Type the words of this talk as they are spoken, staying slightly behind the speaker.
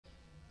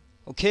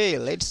Okay,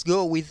 let's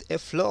go with a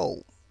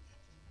flow.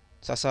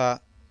 Sasa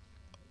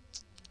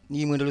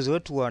ni mwendelezo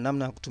wetu wa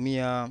namna ya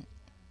kutumia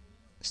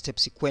step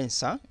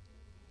sequencer.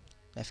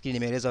 Nafikiri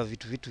nimeeleza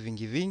vitu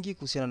vingi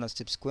kuhusiana na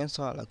step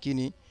sequencer,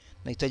 lakini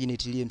nahitaji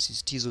nitilie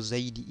msisitizo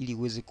zaidi ili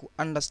uweze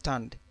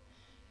understand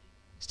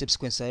step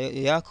sequencer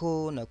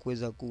yako na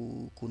kuweza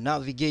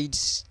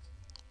navigate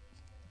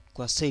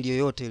kwa style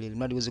yoyote ile,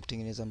 ili uweze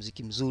kutengeneza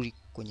muziki mzuri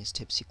kwenye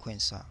step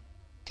sequencer.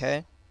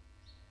 Okay?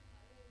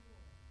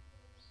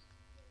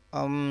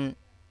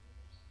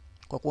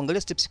 Kwa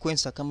kuangalia step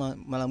sequencer kama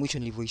mara mwisho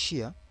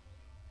nilivyoishia,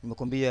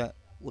 nimekwambia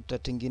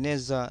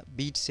utatengeneza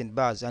beats and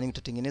bars, yani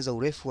utatengeneza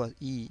urefu wa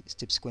hii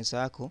step sequencer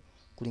yako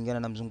kulingana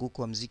na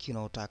mzunguko wa muziki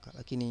unaotaka.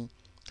 Lakini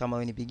kama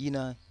wewe ni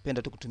beginner,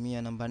 penda tu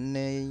kutumia namba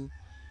 4,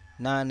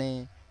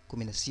 8,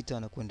 16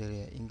 na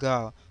kuendelea.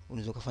 Ingawa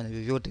unaweza kufanya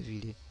vyovyote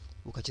vile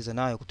ukacheza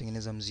nayo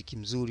kutengeneza muziki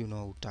mzuri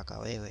unaoutaka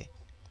wewe.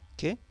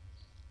 Okay?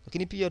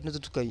 Lakini pia tunaweza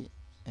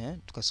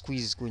tuka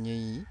squeeze kwenye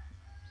hii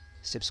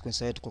step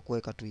sequencer yetu kwa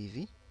kuweka tu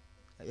hivi.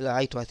 Ila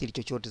haitoathiri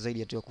chochote zaidi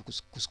ya tu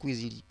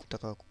kusqueeze ili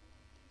kutaka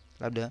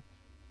labda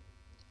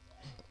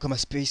kama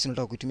space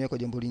unataka kuitumia kwa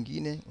jambo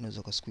lingine,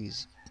 unaweza ka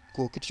squeeze.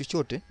 Kwa kitu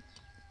chochote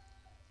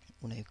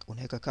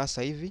unaweka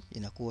kasa hivi,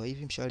 inakuwa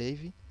hivi mshale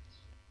hivi.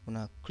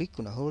 Una click,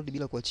 una hold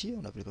bila kuachia,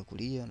 unapeleka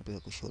kulia,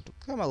 unapeleka kushoto.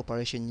 Kama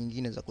operation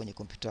nyingine za kwenye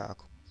kompyuta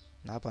yako.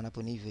 Na hapa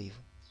napo ni hivyo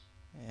hivyo.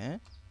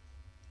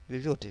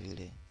 Vyovyote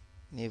vile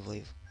ni hivyo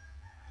hivyo.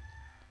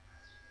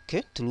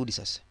 Okay, turudi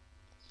sasa.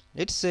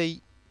 Let's say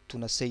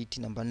tuna set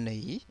namba 4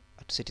 hii,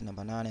 atu set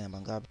namba 8,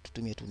 namba ngapi,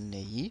 tutumie tu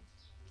 4 hii.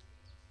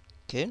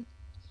 Okay?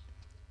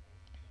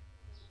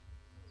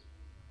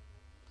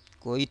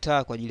 Kwa hii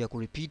taa kwa ajili ya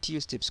kurepeat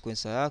hiyo step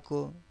sequencer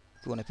yako,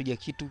 ukiwa unapiga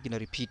kitu kina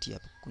repeat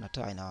hapa, kuna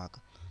taa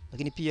inawaka.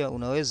 Lakini pia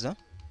unaweza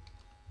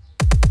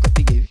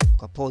ukapiga hivi,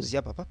 ukapause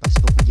hapa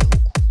pasipo kuja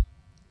huku.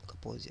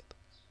 Ukapause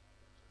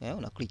hapa.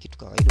 Una click tu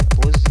kawaida, una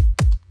pause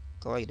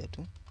kawaida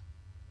tu.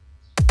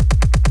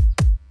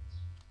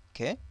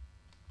 Okay?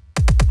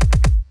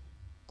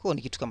 Kwa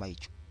ni kitu kama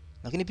hicho.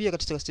 Lakini pia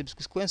katika step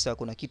sequencer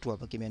kuna kitu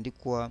hapa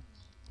kimeandikwa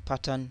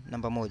pattern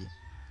namba 1.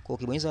 Kwa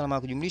ukibonyeza alama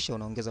ya kujumlisha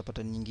unaongeza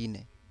pattern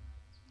nyingine.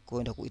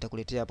 Kwa hiyo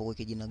itakuletea hapo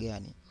uweke jina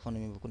gani. Kwa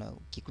mfano kuna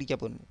kiklik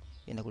hapo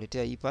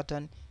inakuletea hii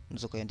pattern,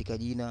 unaweza kuandika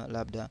jina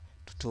labda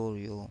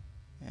tutorial.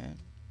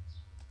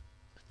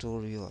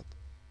 Tutorial hapo.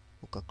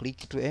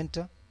 Ukaklik to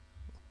enter,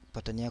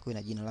 pattern yako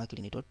ina jina lake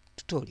linaitwa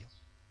tutorial.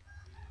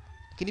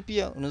 Lakini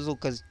pia unaweza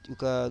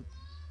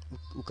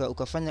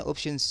ukafanya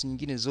options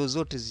nyingine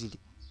zozote zile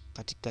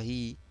katika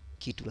hii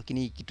kitu,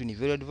 lakini hii kitu ni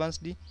very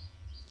advanced.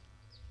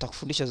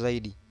 Nitakufundisha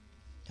zaidi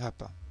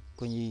hapa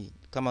kwenye hii.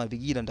 Kama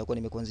beginner nitakuwa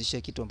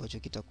nimekuanzishia kitu ambacho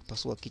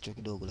kitakupasua kichwa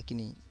kidogo,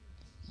 lakini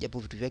japo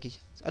vitu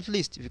vyake at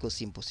least viko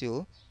simple,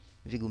 sio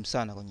vigumu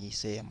sana kwenye hii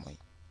sehemu hii.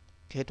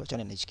 Okay,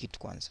 tuachane na hichi kitu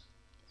kwanza.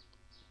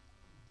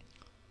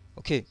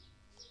 Okay.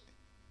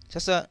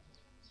 Sasa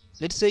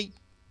let's say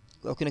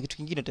kuna kitu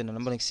kingine tena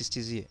naomba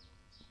nikisisitizie.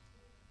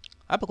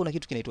 Hapa kuna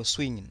kitu kinaitwa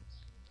swing.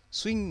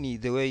 Swing ni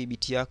the way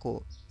beat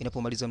yako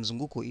inapomaliza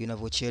mzunguko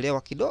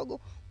inavyochelewa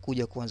kidogo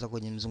kuja kuanza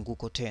kwenye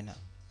mzunguko tena.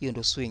 Hiyo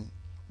ndio swing.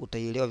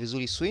 Utaielewa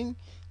vizuri swing.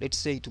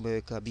 Let's say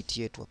tumeweka beat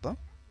yetu hapa.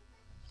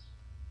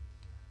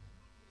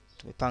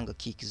 Tumepanga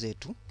kick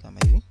zetu kama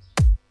hivi.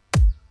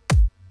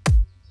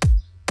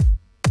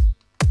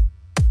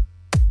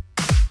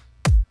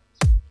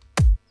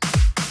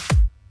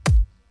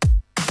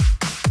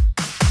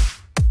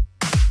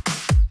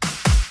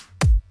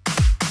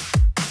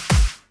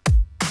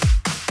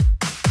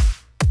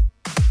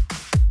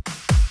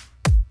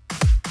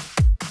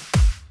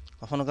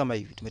 Mfano kama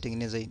hivi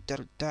tumetengeneza hii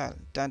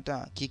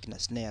ta kick na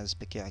snares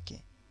peke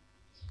yake.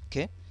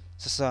 Okay?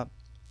 Sasa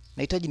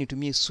nahitaji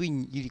nitumie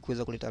swing ili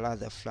kuweza kuleta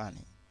ladha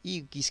fulani.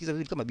 Hii ukisikiza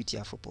vizuri kama beat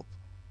ya afro pop.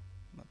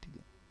 Mapigo.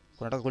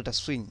 Kwa nataka kuleta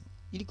swing.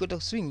 Ili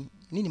kuleta swing,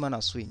 nini maana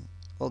ya swing?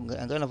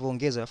 Angalia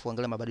ninavyoongeza alafu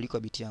angalia mabadiliko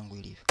ya beat yangu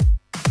ilivyo.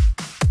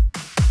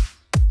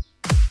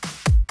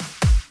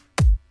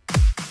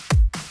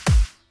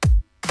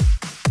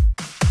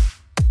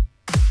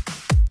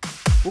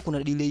 Huko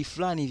kuna delay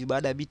fulani hivi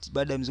baada ya beat,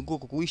 baada ya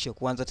mzunguko kuisha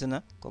kuanza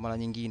tena kwa mara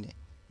nyingine.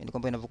 Yaani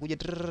kwamba inapokuja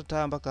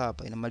mpaka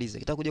hapa inamaliza.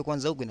 Itakuja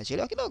kuanza huko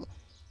inachelewa kidogo.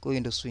 Kwa hiyo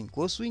ndio swing.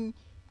 Kwa swing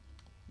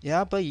ya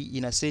hapa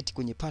ina set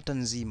kwenye pattern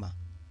nzima.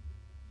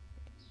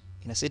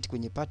 Ina set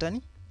kwenye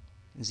pattern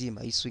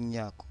nzima hii swing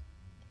yako.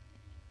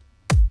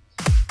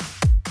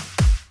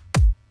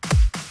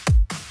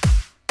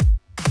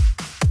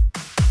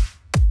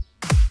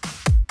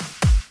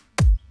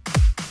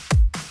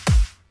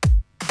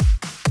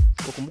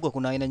 Kumbuka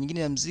kuna aina nyingine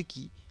ya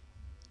muziki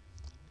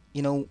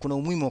kuna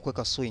umuhimu wa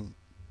kuweka swing.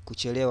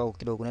 Kuchelewa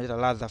kidogo kunaleta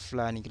ladha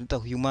fulani, kunaleta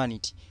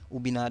humanity,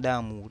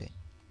 ubinadamu ule.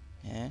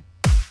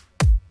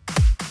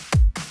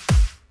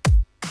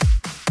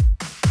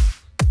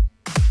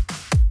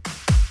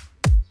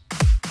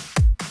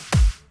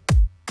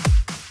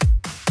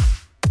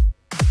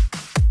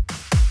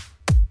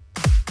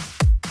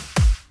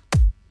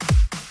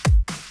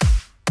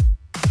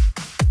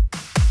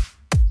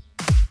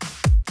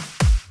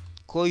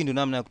 Kwa hiyo ndio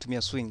namna ya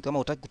kutumia swing. Kama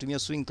hutaki kutumia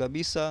swing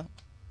kabisa,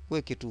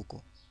 weke tu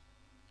huko.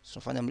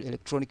 Tunafanya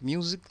electronic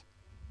music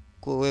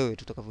kwa wewe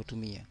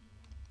tutakavyotumia.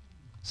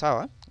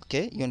 Sawa?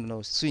 Okay, hiyo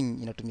ndio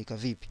swing inatumika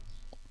vipi.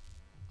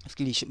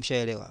 Nafikiri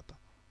mshaelewa hapa.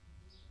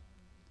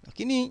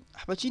 Lakini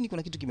hapa chini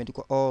kuna kitu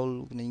kimeandikwa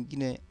all, kuna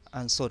nyingine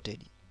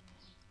unsorted.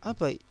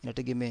 Hapa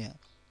inategemea.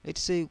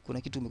 Let's say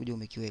kuna kitu umekuja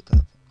umekiweka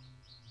hapa.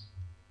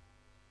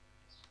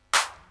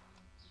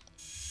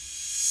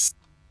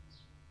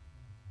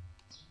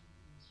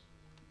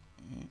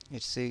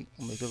 Let's say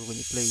umekiweka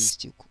kwenye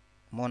playlist huko.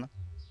 Umeona?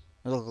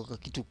 Unaweza kuweka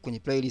kitu kwenye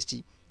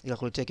playlist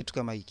ikakuletea kitu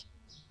kama hiki.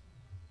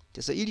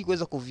 Sasa ili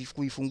kuweza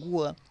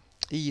kuifungua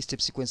hii step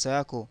sequencer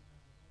yako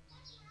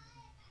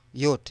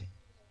yote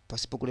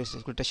pasipo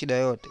kuleta shida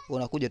yote,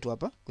 unakuja tu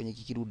hapa kwenye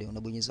kikidude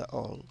unabonyeza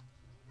all.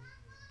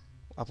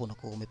 Hapo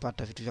unakuwa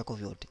umepata vitu vyako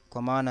vyote.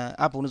 Kwa maana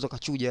hapo unaweza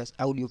kuchuja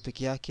audio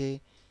peke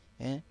yake,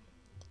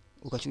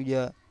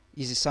 ukachuja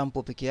hizi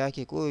sample peke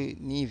yake. Kwa hiyo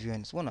ni hivyo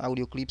yani. Unaona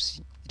audio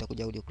clips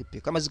itakuja audio clip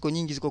pia. Kama ziko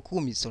nyingi, ziko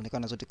 10,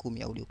 zitaonekana zote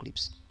 10 audio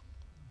clips.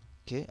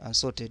 Okay,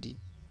 unsorted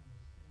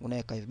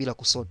unaweka hivi bila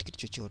kusort kitu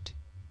chochote.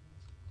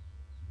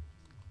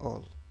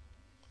 All.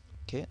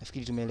 Okay,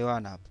 nafikiri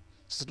tumeelewana hapa.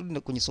 Sasa turudi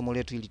kwenye somo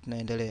letu ili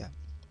tunaendelea.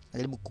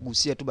 Najaribu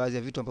kugusia tu baadhi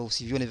ya vitu ambavyo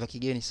usivione vya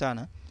kigeni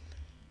sana.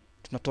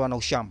 Tunatoa na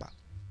ushamba.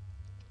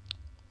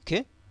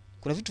 Okay?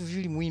 Kuna vitu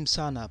viwili muhimu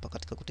sana hapa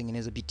katika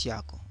kutengeneza beat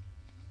yako.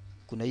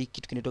 Kuna hii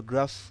kitu kinaitwa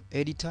graph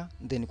editor,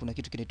 then kuna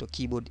kitu kinaitwa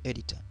keyboard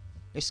editor.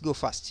 Let's go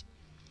fast.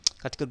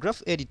 Katika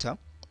graph editor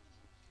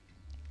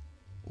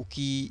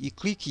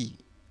ukikliki,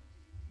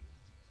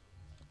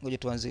 ngoja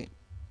tuanze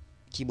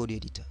keyboard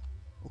editor.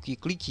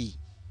 Ukikliki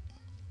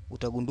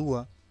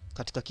utagundua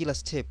katika kila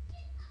step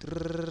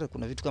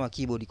kuna vitu kama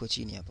keyboard iko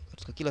chini hapa.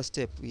 Katika kila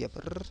step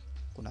hapa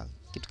kuna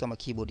kitu kama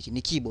keyboard,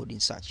 ni keyboard in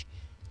search.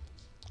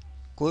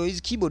 Kwa hiyo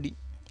hizi keyboard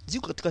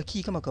ziko katika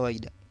key kama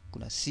kawaida.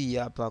 Kuna C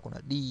hapa,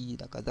 kuna D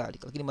na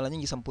kadhalika. Lakini mara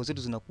nyingi sample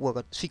zetu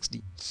zinakuwa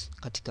fixed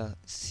katika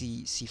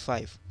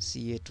C5,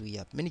 C yetu hii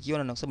hapa. Mimi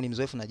nikiona na sababu ni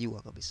mzoefu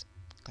najua kabisa.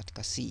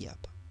 Katika C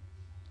hapa.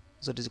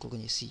 Zote ziko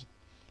kwenye C.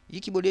 Hii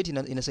keyboard yetu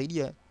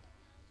inasaidia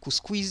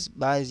kusqueeze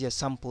baadhi ya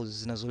samples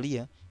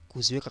zinazolia,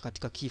 kuziweka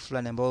katika key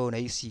fulani ambayo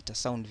unahisi ita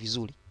sound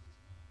vizuri.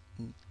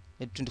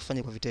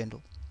 Tufanye kwa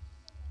vitendo.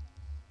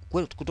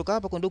 Kwa kutoka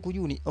hapa kwenda huku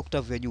juu ni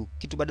octave ya juu.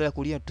 Kitu badala ya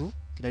kulia tu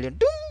kinalia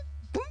dum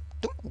dum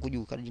dum huku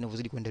juu kadri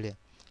inavyozidi kuendelea.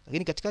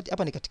 Lakini katikati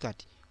hapa ni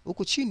katikati.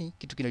 Huku chini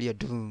kitu kinalia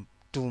dum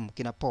dum,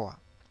 kinapoa.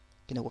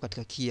 Kinakuwa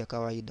katika key ya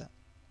kawaida.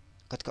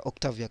 Katika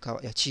octave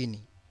ya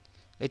chini.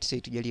 Let's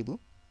say tujaribu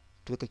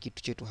tuweke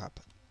kitu chetu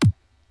hapa.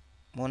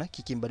 Umeona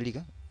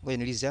kikimbadilika? Ngoja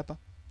nilize hapa.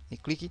 Ni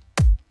kliki.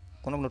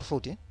 Kuna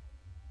tofauti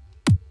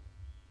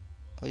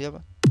Kwa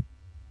hapa.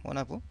 Umeona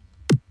hapo?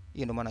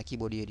 Hiyo ndio maana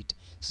keyboard editor.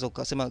 Sasa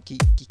ukasema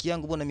kiki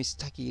yangu bwana mimi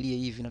sitaki ilie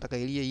hivi, nataka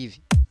ilie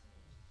hivi.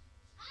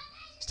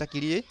 Sitaki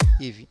ilie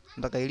hivi,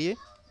 nataka ilie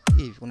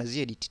hivi.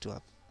 Unaziedit tu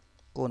hapa.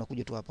 Kwa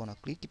unakuja tu hapa, una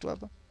click tu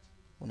hapa,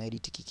 una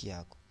edit kiki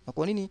yako. Na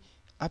kwa nini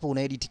hapa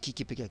una edit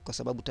kiki pekee yake? Kwa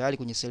sababu tayari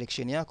kwenye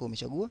selection yako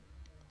umechagua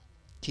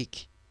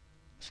kiki.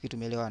 Nafikiri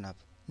tumeelewana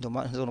hapa. Ndio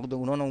maana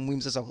unaona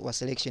umuhimu sasa wa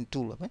selection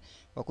tool hapa,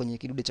 wa kwenye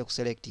kidude cha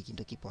kuselect hiki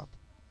ndio kipo hapa.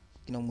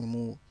 Kina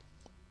umuhimu.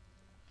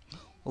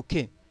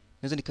 Okay.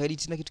 Naweza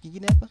nikaedit na kitu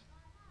kingine hapa.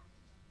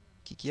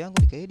 Kiki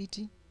yangu nikaedit,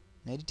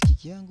 na edit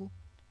kiki yangu,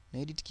 na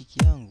edit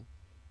kiki yangu.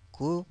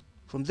 Kwa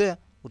from there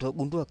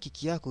utagundua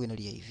kiki yako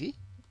inalia hivi.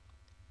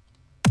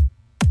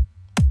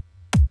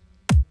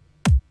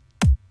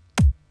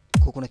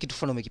 Kwa kuna kitu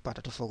fulani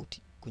umekipata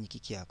tofauti kwenye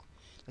kiki yako.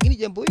 Lakini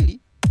jambo hili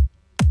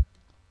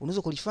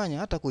unaweza kulifanya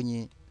hata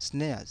kwenye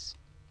snares.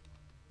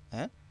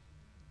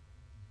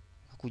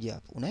 Kuja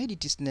hapa, una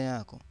edit snare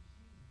yako.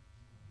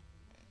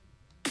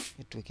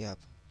 Tuweke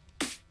hapa.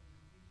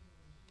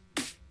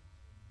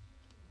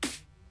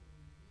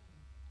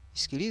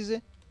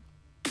 Sikilize.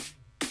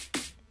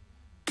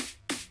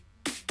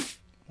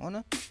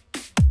 Unaona?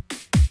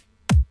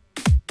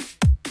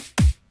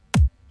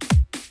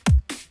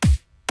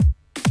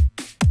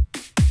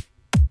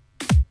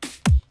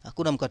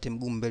 Hakuna mkate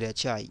mgumu mbele ya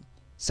chai.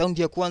 Sound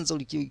ya kwanza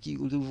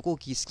ulivyokuwa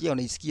ukisikia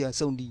unaisikia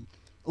sound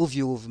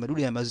ovyo ovyo,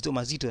 madude ya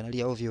mazito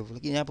yanalia ovyo ovyo.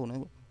 Lakini hapa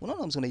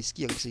unaona mtu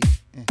unaisikia kabisa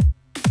hivi.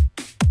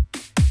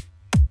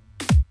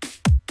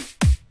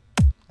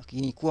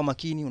 Lakini kuwa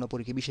makini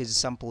unaporekebisha hizi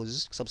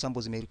samples, kwa sababu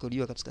samples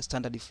zimerekodiwa katika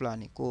standard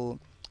fulani. Kwa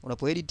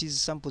unapoedit hizi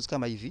samples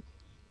kama hivi,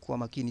 kuwa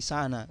makini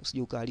sana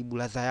usije ukaharibu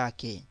ladha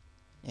yake,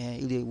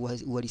 ile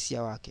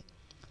uhalisia wake.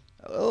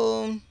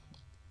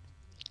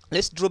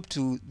 Let's drop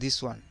to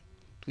this one.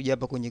 Tuje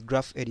hapa kwenye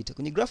graph editor.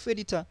 Kwenye graph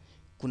editor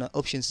kuna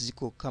options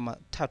ziko kama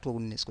 3 au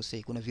 4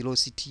 sikosei. Kuna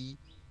velocity,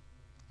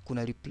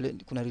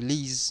 kuna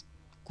release,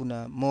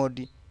 kuna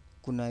mode,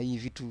 kuna hii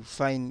vitu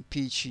fine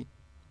pitch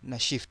na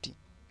shift.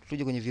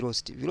 Tuje kwenye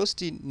velocity.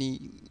 Velocity ni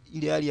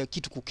ile hali ya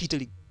kitu kukita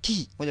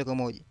moja kwa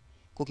moja.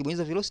 Kwa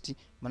ukibonyeza velocity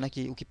maana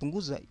yake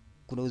ukipunguza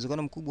kuna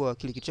uwezekano mkubwa wa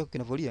kile kitu chako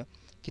kinavolia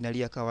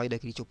kinalia kawaida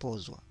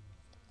kilichopozwa.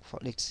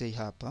 Let's say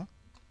hapa.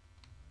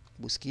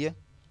 Hebu sikia.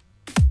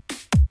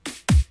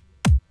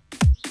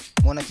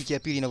 Muona kiki ya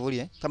pili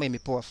inavolia kama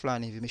imepoa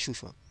fulani hivi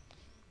imeshushwa.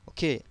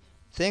 Okay,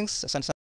 thanks. Asante.